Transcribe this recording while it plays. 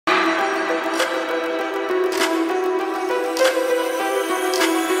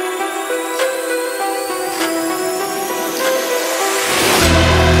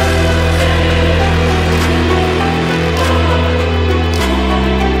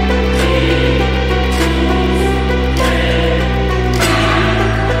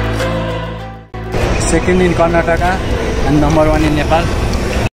second in Karnataka and number 1 in Nepal.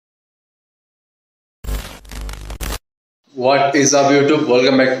 What is up YouTube?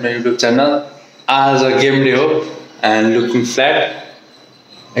 Welcome back to my YouTube channel. As a game day ho and looking flat.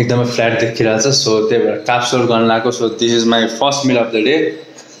 एकदमै flat देखिरहेछ सो त्यही भएर capsule गर्न लाग्यो so this is my first mill of the day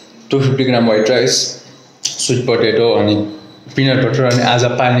 250 gram white rice sweet potato अनि peanut butter अनि आज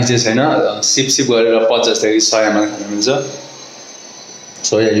पानी चाहिँ छैन सिप सिप गरेर 50 देखि 100 ml खान मिल्छ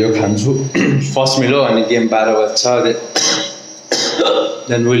सो यो खान्छु फर्स्ट मिल हो अनि game 12 बज्छ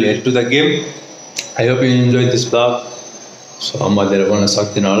then will head to the game I hope you enjoy this blog सो म धेरै गर्न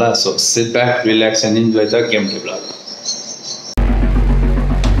सक्दिनँ होला so sit back relax end enjoy the game play blog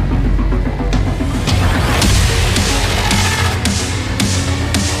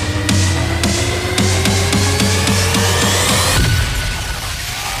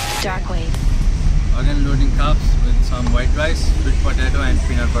Again loading cups with some white rice, sweet potato and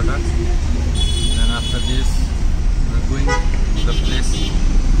peanut butter. And after this we're going to the place.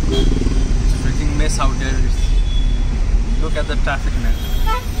 It's freaking mess out there. Look at the traffic man.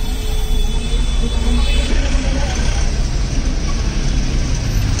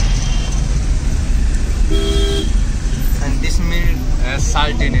 And this meal has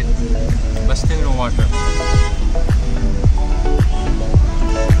salt in it, but still no water.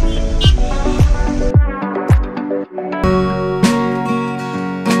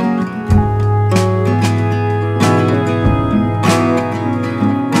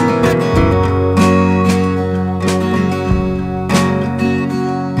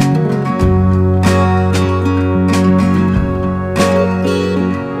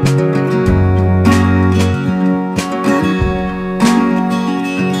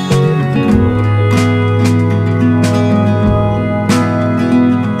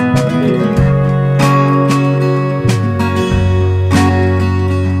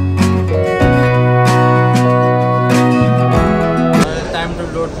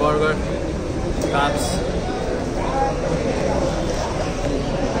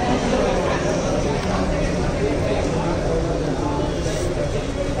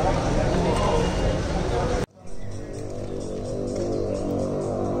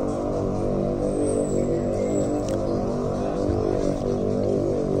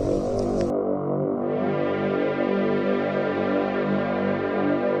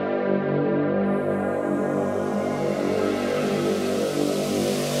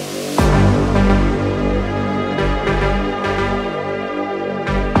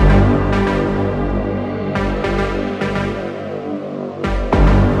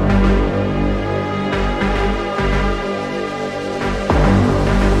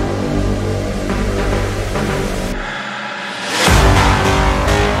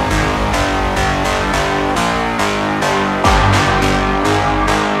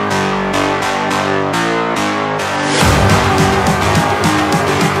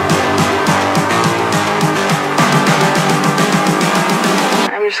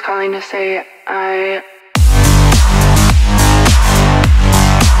 Calling to say I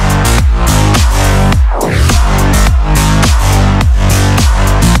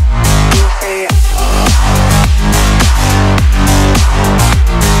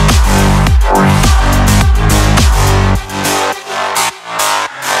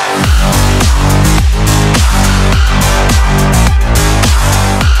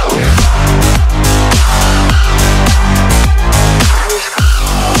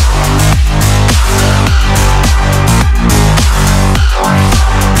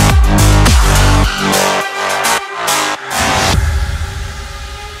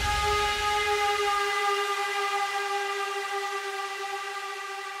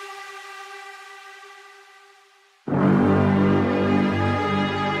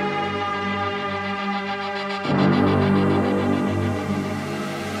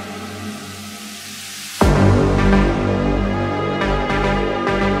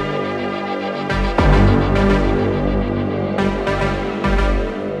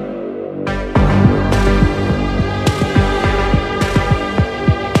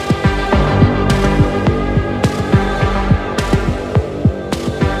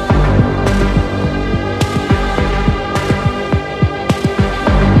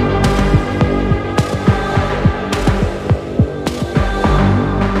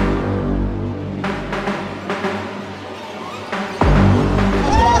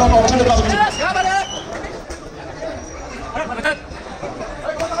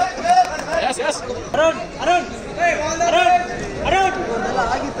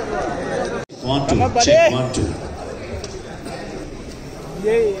Check, 1, 2.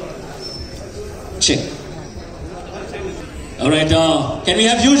 Check. Alright, can we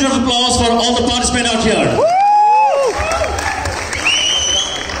have huge round of applause for all the participants out here?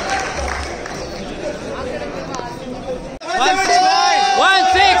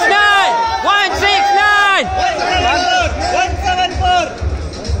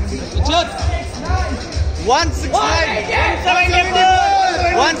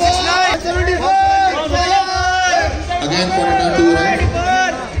 Again, quarter turn to right.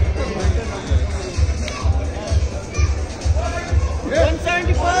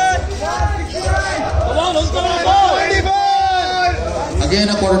 Again,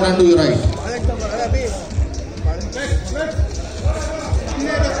 a quarter turn to your right.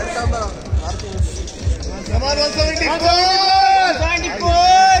 Come on,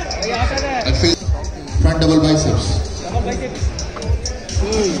 174! Front double biceps.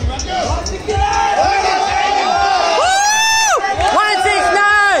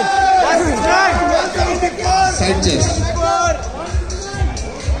 Side chest.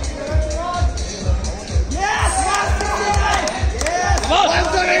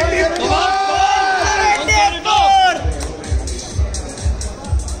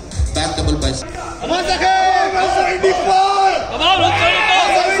 Back double bicep. Once again, 174! Come on,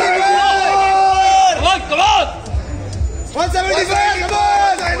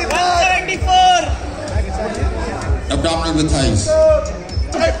 174! Abdominal with thighs.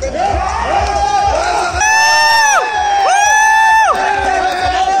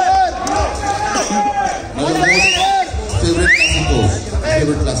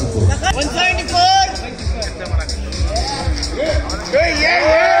 Favorite classic pose. 174!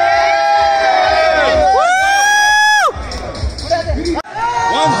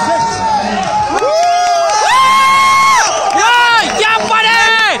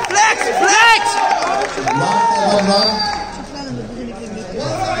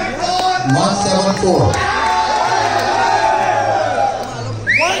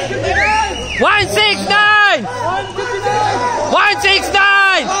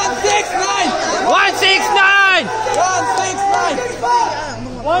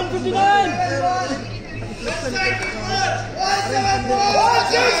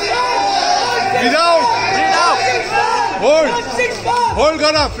 Breathe out! Hold,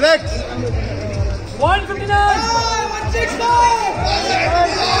 Ghana, flex! 159!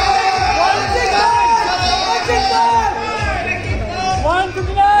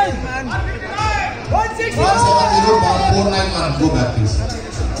 170.491. Go back, please.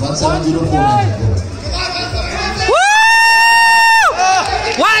 170.491.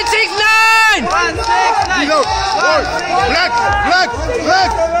 169! 169!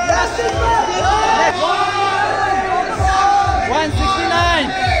 Flex!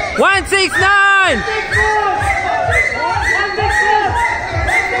 169!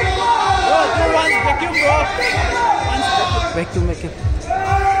 Vacuum.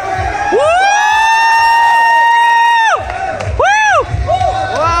 Woo! Woo!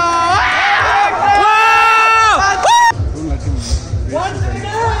 Wow!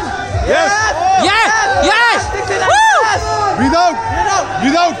 169! Yes! Woo! Breathe out!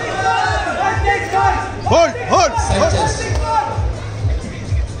 Hold! Side chest.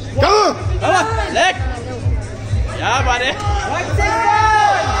 Come on! Leg! Yeah, buddy!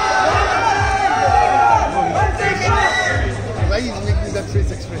 Why is he making that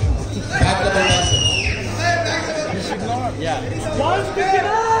face expression? Back double bicep.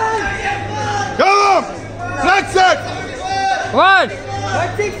 159! Come on! Flex it!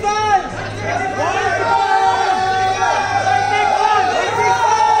 165!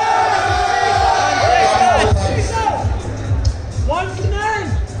 169!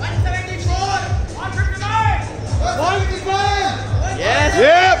 159! Yes!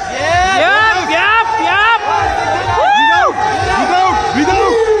 Yep!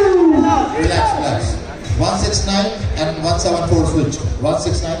 Relax. 169 and 174 switch.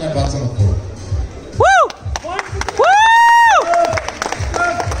 169 and 174. Woo!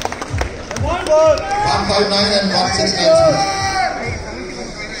 159 and 169 switch.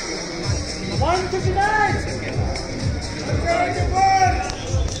 159!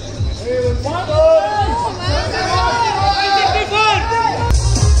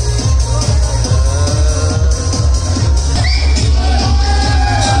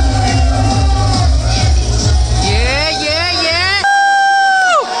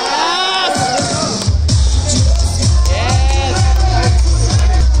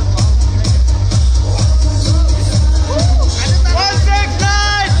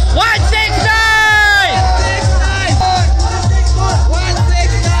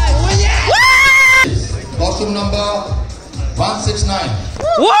 169.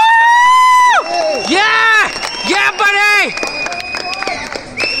 Woo! Yeah! Yeah, buddy!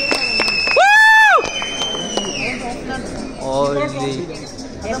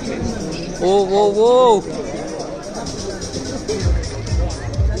 Whoa, whoa, whoa!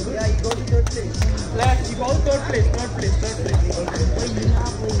 Left, you go third place.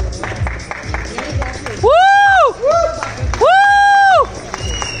 Woo! Woo!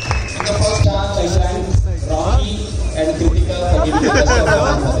 In the first dance, I thank Rocky and Kritika for giving the best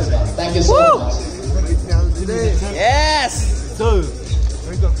performance for this one. Thank you so much. Yes! So,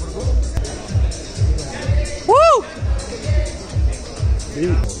 Woo!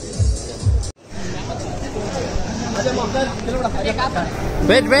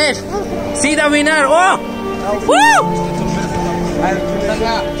 Wait! See the winner! Oh! Woo!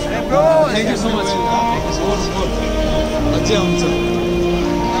 Thank you so much.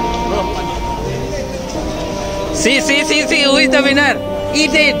 See, who is the winner?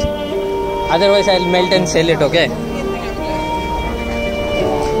 Eat it! Otherwise, I'll melt and sell it, okay?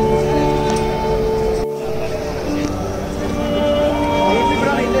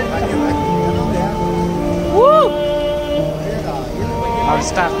 Woo! Our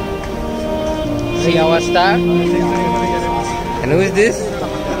star. See our star? And who is this?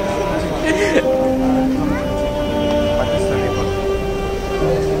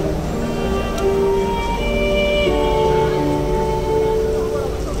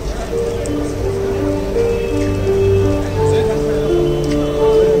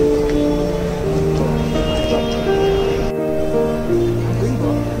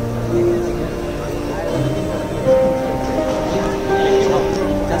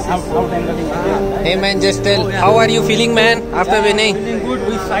 Hey man, just tell, how are you feeling, man, after winning? Feeling good.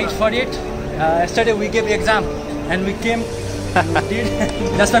 We fight for it. Yesterday we gave exam and we came. We did.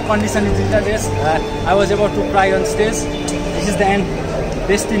 That's the condition is in this. I was about to cry on stage. This is the end.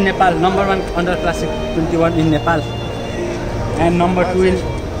 Best in Nepal. #1 under classic 21 in Nepal. And #2 in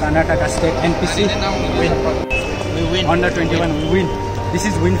Karnataka state NPC. We win. Under 21 we win. This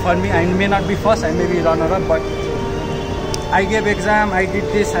is win for me. I may not be first. I may be runner-up, but I gave exam. I did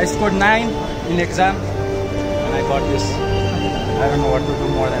this. I scored 9 in exam. And I got this. I don't know what to do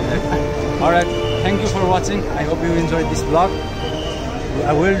more than that. Alright, thank you for watching. I hope you enjoyed this vlog.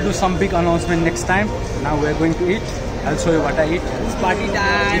 I will do some big announcement next time. Now we are going to eat. I'll show you what I eat. It's party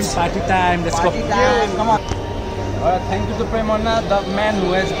time. It's party time. Let's go. time. Come on. Alright, thank you to Premona, the man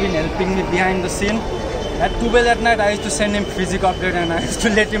who has been helping me behind the scene. At 12 at night, I used to send him physical update and I used to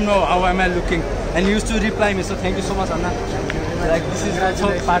let him know how am I looking. And he used to reply me. So thank you so much, Anna. Like this is also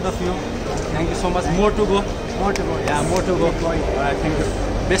part of you. Thank you so much. More to go. More to go. Yeah, more to go. Alright, thank you.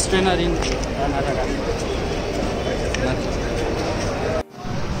 Best trainer in Karnataka.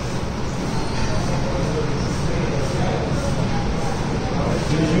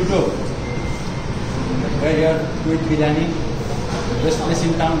 YouTube. We're here with biryani. Best place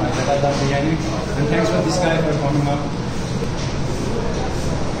in town. I love biryani. And thanks for this guy for coming up.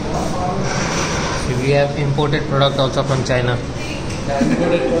 We have imported product also from China. The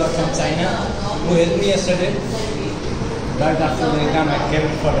imported product from China who helped me yesterday. Right after the exam, I came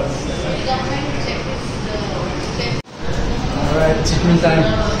for us. Alright, chicken time.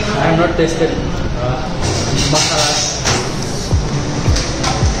 I have not tasted masalas.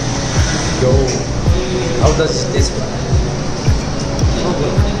 Yo, how does it taste? So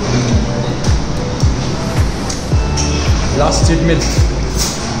good. Last cheat meal.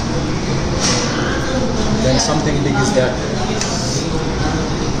 Then something big is there.